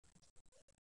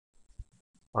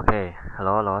โอเคฮัลโหล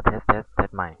ฮัลโหลเท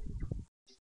สใหม่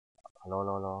ฮัลโหล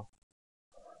ฮัลโหล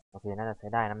โอเคน่าจะใช้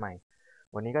ได้นะใหม่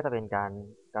วันนี้ก็จะเป็นก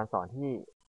ารสอนที่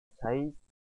ใช้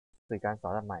สื่อการสอ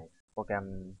นแบบใหม่โปรแกรม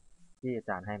ที่อา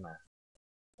จารย์ให้มา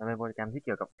มันเป็นโปรแกรมที่เ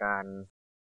กี่ยวกับการ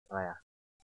อะไร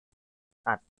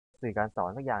อัดสื่อการสอน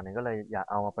สักอย่างหนึ่งก็เลยอยาก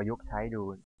เอามาประยุกต์ใช้ดู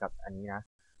กับอันนี้นะ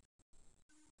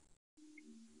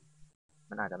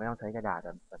มันอาจจะไม่ต้องใช้กระดาษ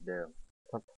แบบเดิม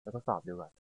ทดสอบดูก่อ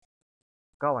น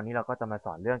ก็วันนี้เราก็จะมาส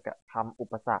อนเรื่องคำอุ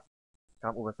ปสรร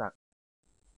ค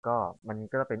ก็มัน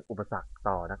ก็จะเป็นอุปสรรค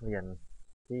ต่อนักเรียน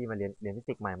ที่มาเรียนฟิ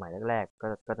สิกส์ใหม่ๆแรกๆ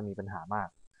ก็จะมีปัญหามาก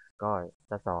ก็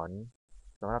จะสอน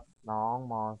สำหรับน้อง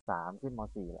ม.3ขึ้นม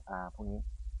.4พวกนี้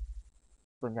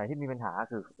ส่วนใหญ่ที่มีปัญหา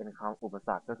คือเป็นคำอุปส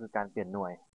รรคก็คือการเปลี่ยนหน่ว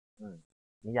ยอืม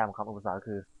นิยามคำอุปสรรคก็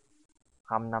คือ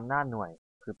คำนำหน้าหน่วย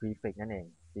คือ prefix นั่นเอง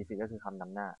prefix ก็คือคำน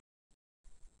ำหน้า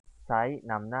ใช้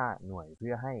นำหน้าหน่วยเ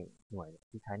พื่อให้หน่วย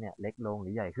ที่ใช้เนี่ยเล็กลงหรื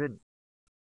อใหญ่ขึ้น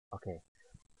โอเค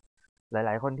ห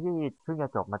ลายๆคนที่เพิ่งจะ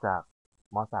จบมาจาก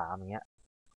ม.3อย่างเงี้ย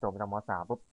จบมาจากม.3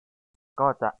ปุ๊บก็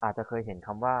อาจจะเคยเห็นค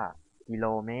ำว่ากิโล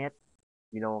เมตร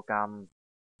กิโลกรัม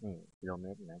นี่กิโลเม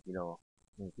ตรนะกิโล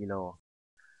นี่กิโ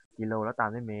ลแล้วตาม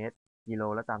ด้วยเมตรกิโล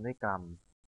แล้วตามด้วยกรัม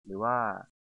หรือว่า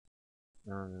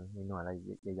มีหน่วยอะไร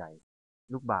ใหญ่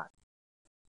ๆลูกบาท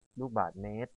เม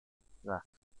ตรป่ะ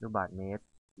ลูกบาทเมตร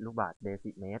ลูกบาทเด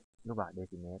ซิเมตรลูกบาทเด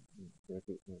ซิเมตรเด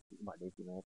ซินี่ลูกบาทเดซิเ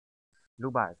มตรลู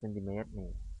กบาทเซนติเมตรนี่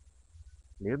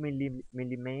หรือมิล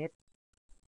ลิเมตร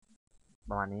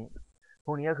ประมาณนี้พ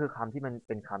วกนี้ก็คือคำที่มันเ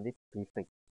ป็นคำที่ prefix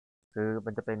คือ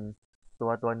มันจะเป็น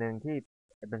ตัวหนึ่งที่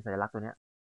เป็นสัญลักษณ์ตัวเนี้ย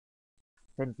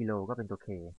เช่นกิโลก็เป็นตัว K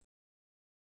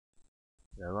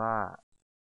หรือว่า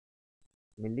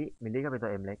มิลลิก็เป็นตั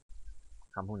ว M เล็ก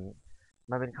คำพวกนี้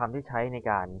มันเป็นคำที่ใช้ใน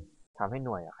การทำให้ห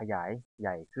น่วยขยายให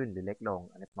ญ่ขึ้นหรือเล็กลง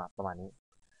อันนี้ประมาณนี้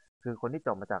คือคนที่จ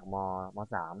บมาจากม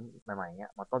.3ใหม่ๆเนี้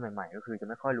ยม.ต้นใหม่ๆก็คือจะ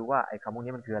ไม่ค่อยรู้ว่าไอ้คำพวก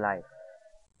นี้มันคืออะไร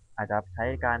อาจจะใช้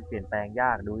การเปลี่ยนแปลงย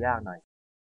ากดูยากหน่อย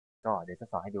ก็เดี๋ยวจะ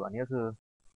สอนให้ดูอันนี้ก็คือ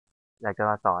อยากจะ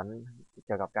มาสอนเ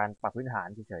กี่ยวกับการปรับพื้นฐาน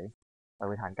เฉยๆปรับ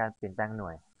พื้นฐานการเปลี่ยนแปลงหน่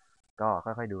วยก็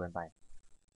ค่อยๆดูกันไป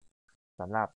ส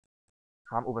ำหรับ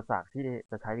คำอุปสรรคที่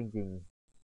จะใช้จริง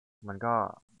ๆมันก็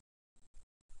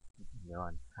เดี๋ยวก่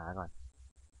อนหาก่อน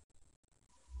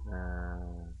เอ่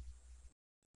อ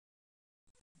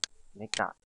เมกะ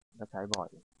ก็ใช้บ่อย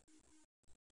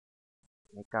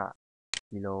เมกะ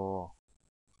กิโล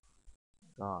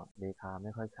ก็เดคาไ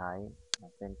ม่ค่อยใช้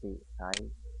เซนติใช้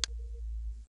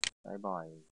บ่อย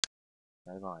ใ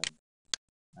ช้บ่อย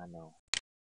นาโน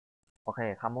โอเค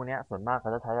คำพวกนี้ส่วนมากเขา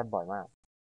จะใช้กันบ่อยมาก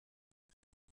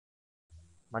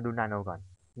มาดูนาโนก่อน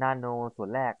นาโนส่วน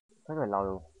แรกถ้าเกิดเรา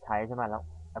ใช้ใช่ไหมแล้ว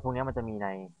ไอ้พวกนี้มันจะมีใน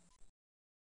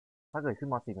ถ้าเกิดขึ้น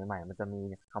ม .4 ใหม่ๆมันจะมี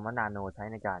คำว่านาโนใช้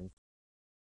ในการ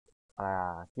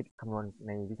คิดคำนวณใ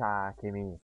นวิชาเค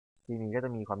มีก็จะ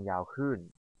มีความยาวคลื่น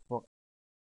พวก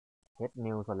h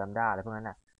นิวส่วนแลมดาอะไรพวกนั้น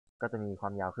น่ะก็จะมีควา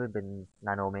มยาวคลื่นเป็นน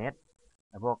าโนเมตร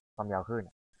ไอ้พวกความยาวคลื่น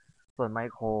ส่วนไม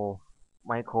โค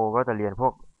รก็จะเรียนพว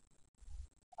ก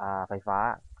ไฟฟ้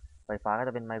าก็จ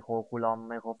ะเป็นไมโครคูลอม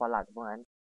ไมโครฟาราดพวกนั้น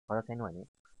เขาจะใช้หน่วยนี้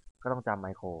ก็ต้องจำไม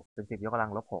โครเป็น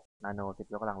10^-6นาโน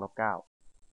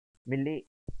10^-9มิลลิ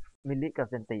มิลลิกับ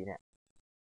เซนติเนี่ย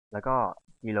แล้วก็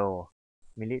กิโล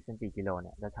มิลลิเซนติกิโลเ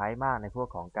นี่ยจะใช้มากในพวก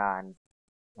ของการ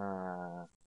เอ่อ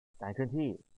การเคลื่อนที่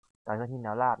แน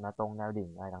วราบแนวตรงแนวดิ่ง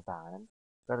อะไรต่างๆนั้น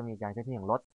ก็จะมีการเคลื่อนที่ของ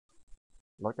รถ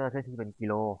ก็จะเคลื่อนที่เป็นกิ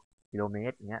โลเม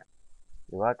ตรอย่างเงี้ย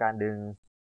หรือว่าการดึ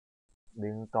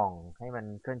งกล่องให้มัน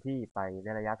เคลื่อนที่ไปใน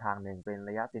ระยะทางหนึ่งเป็น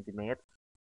ระยะเซนติเมตร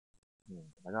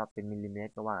แล้วก็เป็นมิลลิเมต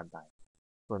รก็ว่ากันไป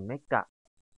ส่วนเมกะ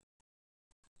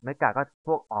ก็พ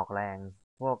วกออกแรง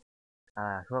พวก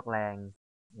พวกแรง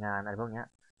งานอะไรพวกเนี้ย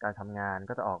การทำงาน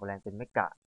ก็จะออกแรงเป็นเมกะ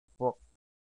พวก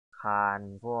คาน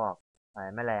พวกอะไร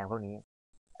แม่แรงพวกนี้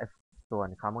ไอ้ส่วน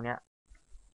คำพวกเนี้ย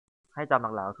ให้จำห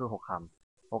ลักๆก็คือ6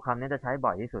 คำนี้จะใช้บ่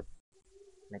อยที่สุด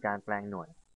ในการแปลงหน่วย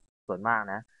ส่วนมาก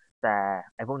นะแต่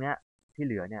ไอ้พวกเนี้ยที่เ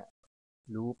หลือเนี่ย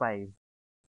รู้ไป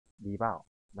ดีเปล่า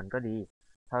มันก็ดี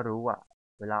ถ้ารู้อะ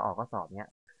เวลาออกข้อสอบเนี้ย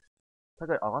ถ้าเ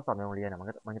กิดออกข้อสอบในโรงเรียนอ่ะ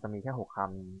มันจะมีแค่6 ค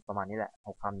ำประมาณนี้แหละ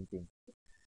6 คำจริง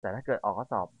ๆแต่ถ้าเกิดออกข้อ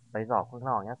สอบไปสอบข้างน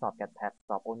อกเนี้ยสอบแกดแพด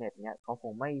สอบโอเน็ตเนี้ยเขาค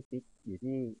งไม่ฟิกอยู่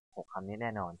ที่6 คำนี้แ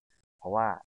น่นอนเพราะว่า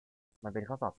มันเป็น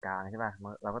ข้อสอบกลางใช่ไหม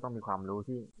เราก็ต้องมีความรู้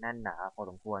ที่แน่นหนาพอ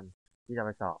สมควรที่จะไป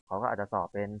สอบเขาก็อาจจะสอบ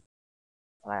เป็น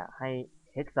อะไรอะให้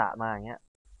เฮกซะมาอย่างเงี้ย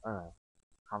เออ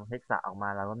คำเฮกซะออกมา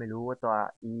เราก็ไม่รู้ว่าตัว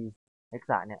e เฮก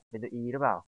ซะเนี่ยเป็นตัว e หรือเป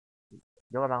ล่า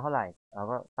ยกกำลังเท่าไหร่เรา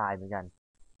ก็ตายเหมือนกัน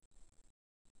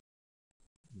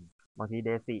บางทีเด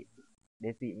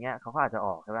ซิเงี้ยเขาก็อาจจะอ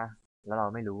อกใช่ป่ะแล้วเรา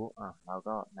ไม่รู้เรา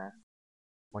ก็นะ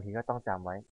บางทีก็ต้องจำไ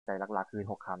ว้แต่หลักๆคือ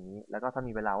6 คำนี้แล้วก็ถ้า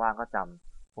มีเวลาว่างก็จ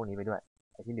ำพวกนี้ไปด้วย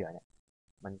ไอ้ที่เหลือเนี่ย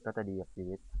มันก็จะดีกับชี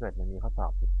วิตถ้าเกิดมันมีข้อสอ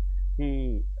บที่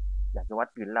อยากจะวัด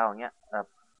กลิ่นเราอย่างเงี้ยแบบ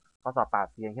ข้อสอบปราบ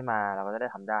เซียนขึ้นมาเราก็จะได้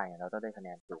ทำได้ไงเราก็ได้คะแน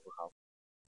นสูงกว่าเขา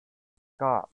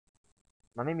ก็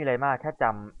มันไม่มีอะไรมากแค่จ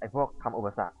ำไอ้พวกคำอุป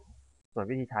สรรคส่วน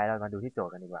วิธีใช้เรามาดูที่โจท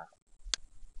ย์กันดีกว่า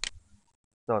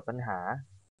โจทย์ปัญหา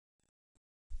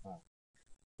อ่า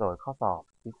โจทย์ข้อสอบ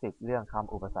ฟิสิกส์เรื่องค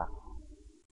ำอุปสรรค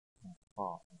ข้อ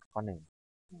ข้อหนึ่ง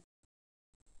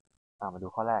มาดู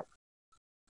ข้อแรก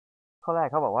เ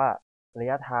ขาบอกว่าระ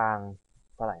ยะทาง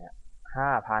เท่าไหร่เนี่ย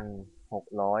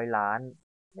5,600 ล้าน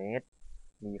เมตร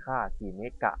มีค่ากี่เม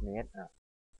กะเมตร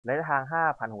ระยะทาง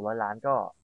5,600 ล้านก็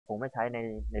คงไม่ใช้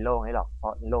ในโลกนี้หรอกเพรา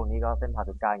ะในโลกนี้ก็เส้นผ่า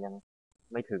ศูนย์กลางยัง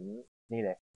ไม่ถึงนี่เ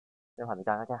ลยเส้นผ่าศูนย์ก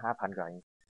ลางก็แค่5,000กว่าเอง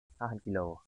5,000 กิโล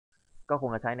ก็คง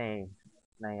จะใช้ใ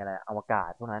นอะไรอวกาศ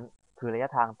พวกนั้นคือระยะ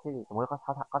ทางที่สมมติเ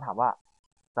ขาถามว่า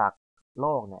จากโล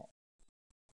กเนี่ย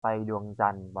ไปดวงจั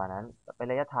นทร์วันนั้นเป็น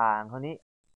ระยะทางเท่านี้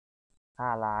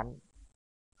5 ล้าน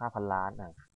5,000 ล้าน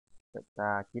จะ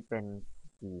คิดเป็น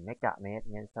กี่เมกะเมตรเ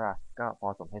งี้ยใช่ป่ะก็พอ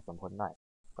สมเหตุสมผลหน่อย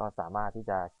ก็สามารถที่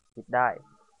จะคิดได้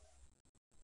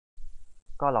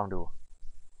ก็ลองดู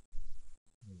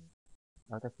แ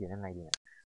ล้วจะเขียนยังไงดีเนี่ย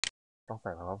ต้องใ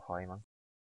ส่ PowerPoint มั้ง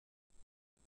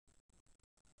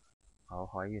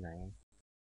PowerPoint อยู่ไหน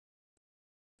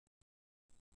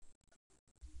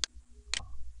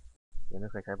ยังไม่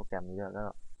เคยใช้โปรแกรมนี้เลยก็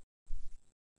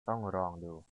ต้องลอง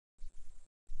ดู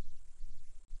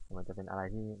มันจะเป็นอะไร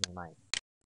ที่ใหม่ๆ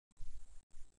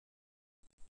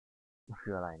มันคื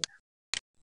ออะไรเนี่ย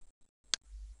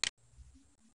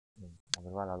เอาเป็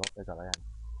นว่าเราลบไปก่อนแล้วกัน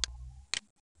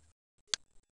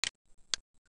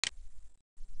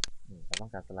เราต้อ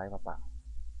งการสไลด์เปล่าๆ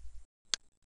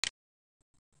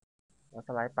แล้วส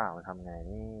ไลด์เปล่าทำไง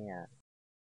เนี่ย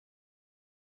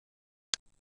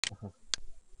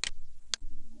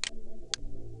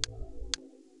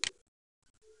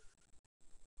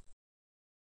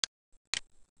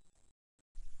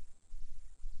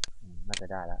น่าจะ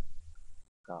ได้แล้ว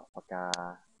ก็ปากกา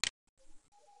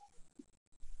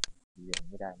เหลือง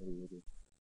ไม่ได้ไม่ดี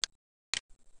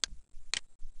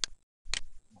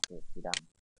โอเคสีดำ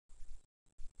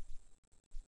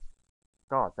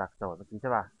ก็จากโจทย์เมื่อกี้ใ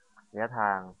ช่ป่ะระยะท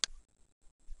าง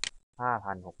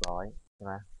5,600ใช่ไ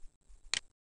หม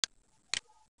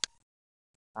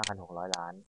5,600 ล้า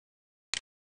น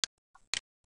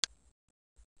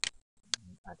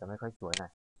อาจจะไม่ค่อยสวยหน่อ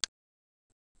ย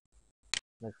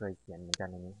ไม่เคยเขียนเหมือนกัน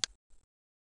ในนี้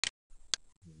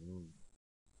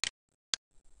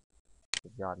สุ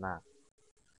ดยอดมาก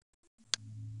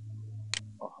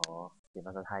โอ้โหเขียนภ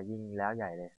าษาไทยยิ่งแล้วให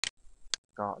ญ่เลย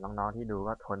ก็น้องๆที่ดู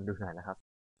ก็ทนดูหน่อยนะครับ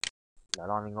เดี๋ยว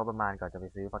รอมีงบประมาณก่อนจะไป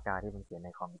ซื้อปากกาที่มันเขียนใน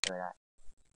คอมพิวเตอร์ได้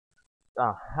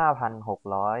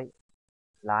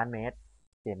5,600 ล้านเมตร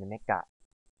เปลี่ยนเป็นเมกะ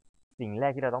สิ่งแร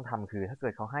กที่เราต้องทำคือถ้าเกิ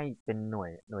ดเขาให้เป็นหน่ว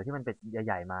ยที่มันเป็นใ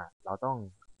หญ่ๆมาเราต้อง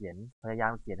พยายา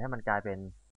มเขียนให้มันกลายเป็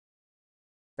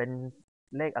น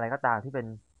เลขอะไรก็ตามที่เป็น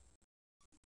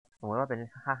สมมติว่าเป็น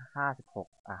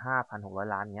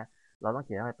565,600 ล้านเงี้ยเราต้องเ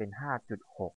ขียนให้มันเป็น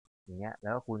5.6อย่างเงี้ยแล้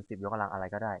วก็คูณ10 ยกกำลังอะไร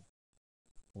ก็ได้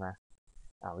ใช่ไหม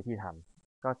วิธีท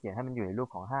ำก็เขียนให้มันอยู่ในรูป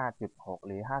ของ5.6ห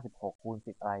รือ56คูณ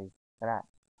10อะไรก็ได้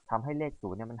ทำให้เลขศู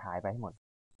นย์เนี่ยมันหายไปให้หมด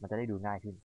มันจะได้ดูง่าย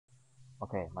ขึ้นโอ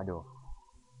เคมาดู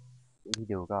วิธี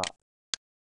ดูก็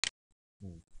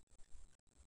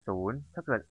ศูนย์ถ้าเ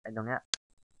กิดไอ้ตรงเนี้ย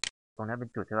เป็น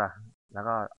จุดใช่ป่ะแล้ว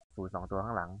ก็ศูนย์2 ตัวข้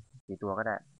างหลัง4 ตัวก็ไ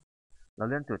ด้เรา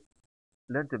เลื่อนจุด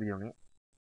ไปอยู่ตรงนี้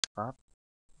ปั๊บ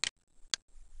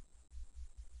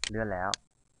เลื่อนแล้ว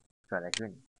เกิดอะไรขึ้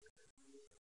น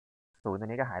ศูนย์ตัว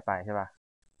นี้ก็หายไปใช่ป่ะ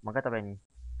มันก็จะเป็น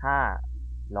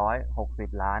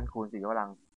560 ล้านคูณ10 ยกกำลั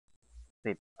ง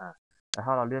 10แล้วถ้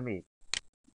าเราเลื่อนไปอีก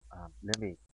เลื่อนไป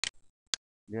อีก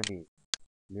เลื่อนไปอีก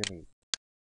เลื่อนไปอีก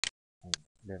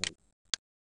เลื่อนไปอีก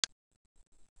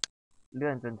เลื่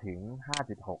อนจนถึง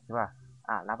5.6ใช่ป่ะ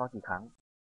นับว่ากี่ครั้ง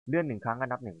เลื่อน1 ครั้งก็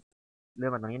นับหนึ่งเลื่อ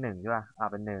นมาตรงนี้หนึ่งใช่ป่ะ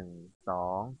เป็น1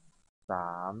 2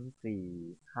 3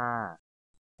 4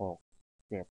 5 6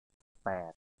 7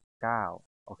 8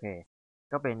 9โอเค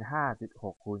ก็เป็น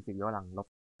5.6คูณ10 ยกกำลัง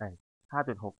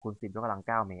5.6คูณ10 ยกกำลัง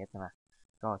9 เมตรใช่ไหม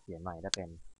ก็เขียนใหม่ได้เป็น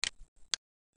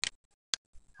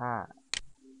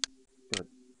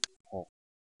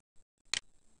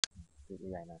5.6จุดใ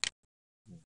หญ่ๆหน่อย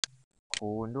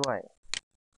คูณด้วย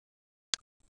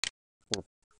10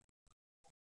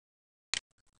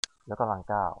 ยกกำลัง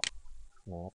 9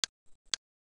 เมตร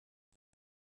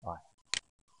โอ้ย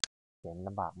เขียนล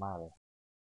ำบากมากเลย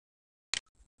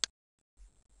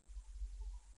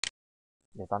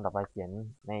เดี๋ยวตอนต่อไปเขียน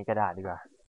ในกระดาษดีกว่า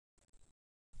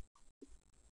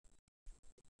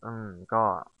ก็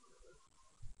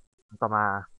ต่อมา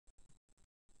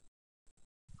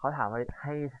เขาถามว่าใ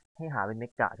ห้หาเป็นเม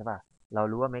กะใช่ป่ะ เรา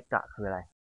รู้ว่าเมกะคืออะไร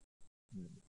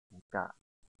เมกะ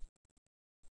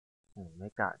เม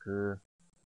กะคือ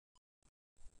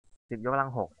10 ยกกำลั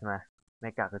ง 6ใช่ไหมเม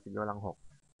กะคือ10 ยกกำลัง 6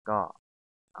ก็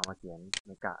เอามาเขียนเ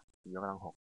มกะ10 ยกกำลัง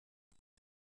 6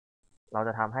เราจ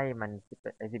ะทำให้มัน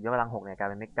10 ยกกำลัง 6เนี่ยกลาย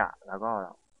เป็นเมกะแล้วก็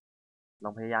ล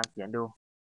องพยายามเขียนดู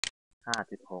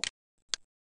 5.6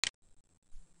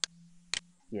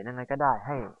 เขียนยังไงก็ได้ใ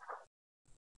ห้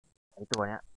ไอตัว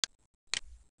เนี้ย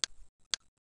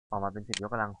ออกมาเป็น10 ย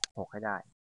กกำลัง 6ให้ได้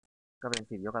ก็เป็น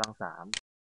10 ยกกำลัง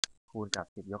 3คูณกับ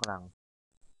10 ยกกำลัง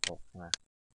 6ใช่ไหม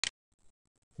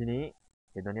ทีนี้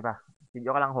เห็นตัวนี้ป่ะ10 ย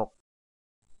กกำลัง 6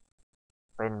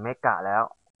เป็นเมกะแล้ว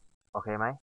โอเคไหม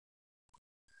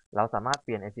เราสามารถเป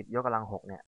ลี่ยนไอ้10 ยกกำลัง 6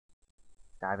เนี่ย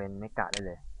กลายเป็นเมกะได้เ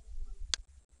ลย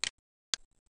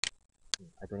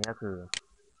ไอ้ตัวนี้ก็คือ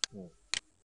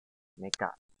เมกะ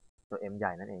ตัว M ให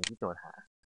ญ่นั่นเองที่โจทย์หา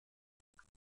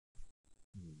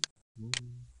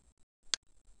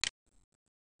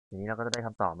ทีนี้เราก็จะได้ค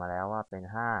ำตอบมาแล้วว่าเป็น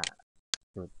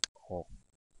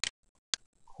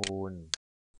 5.6 คูณ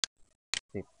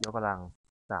10 ยกกำลัง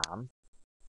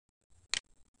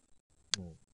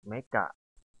 3เมกะ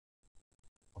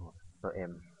ตัว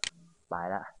M ไป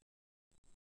ละ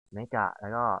เมกะแล้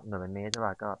วก็หน่วยเป็นเมตรใช่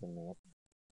ป่ะก็เป็นเมตร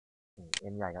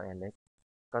M ใหญ่กับ M เล็ก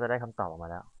ก็จะได้คำตอบออกมา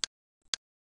แล้ว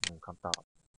คำตอบ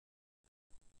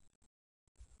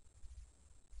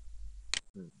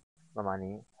ประมาณ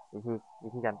นี้วิ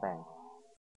ธีการแปลง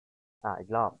อีก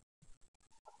รอบ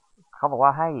เขาบอกว่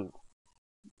าให้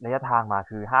ระยะทางมา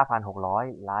คือ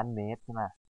 5,600 ล้านเมตรใช่ไหม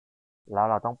แล้ว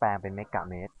เราต้องแปลงเป็นเมกะ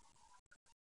เมตร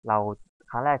เรา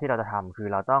ครั้งแรกที่เราจะทำคือ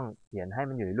เราต้องเขียนให้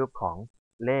มันอยู่ในรูปของ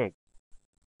เลข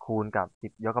คูณกับ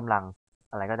10 ยกกำลัง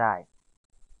อะไรก็ได้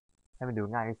ให้มันดู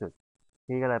ง่ายที่สุด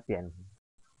พี่ก็เลยเปลี่ยน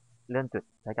เลื่อนจุด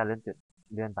ใช้การเลื่อนจุด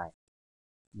เลื่อนไป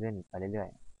เลื่อนไปเรื่อย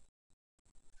ๆ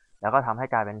แล้วก็ทำให้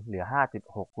กลายเป็นเหลือ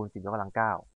 5.6 คูณ10 ยกกำลัง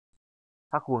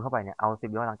 9ถ้าคูณเข้าไปเนี่ยเอา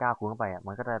10 ยกกำลัง 9คูณเข้าไป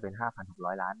มันก็จะเป็น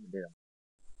 5,600 ล้านเหมือนเดิม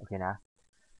โอเคนะ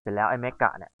เสร็จแล้วไอ้เมก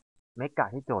ะเนี่ยเมกะ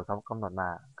ที่โจทย์เขากำหนดมา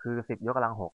คือ10 ยกกำลั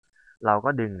ง 6เราก็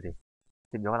ดึงสิ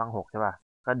10 ยกกำลัง 6ใช่ป่ะ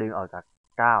ก็ดึงออกจาก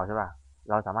9ใช่ป่ะ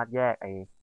เราสามารถแยกไอ้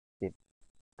10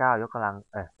 9ยกกำลัง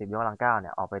10 ยกกำลัง 9เ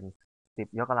นี่ยออกเป็น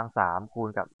10 ยกกำลัง 3คูณ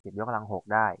กับ10 ยกกำลัง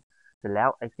 6ได้เสร็จแล้ว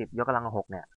ไอ้10 ยกกำลัง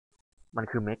 6เนี่ยมัน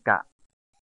คือเมกะ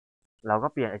เราก็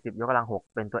เปลี่ยนไอ้10 ยกกำลัง 6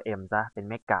เป็นตัว m ซะเป็น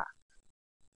เมกะ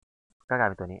ก็กลาย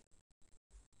เป็นตัวนี้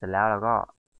เสร็จแล้วเราก็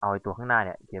เอาไอ้ตัวข้างหน้าเ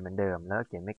นี่ยเขียนเหมือนเดิมแล้วก็เ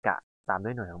ขียนเมกะตามด้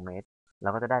วยหน่วยของเมตรเรา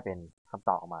ก็จะได้เป็นคำ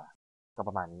ตอบออกมาก็ป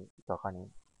ระมาณนี้ตัวข้อนี้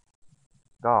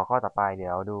ก็ข้อต่อไปเดี๋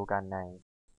ยวดูกันใน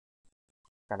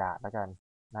กระดาษแล้วกัน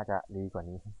น่าจะดีกว่า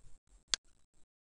นี้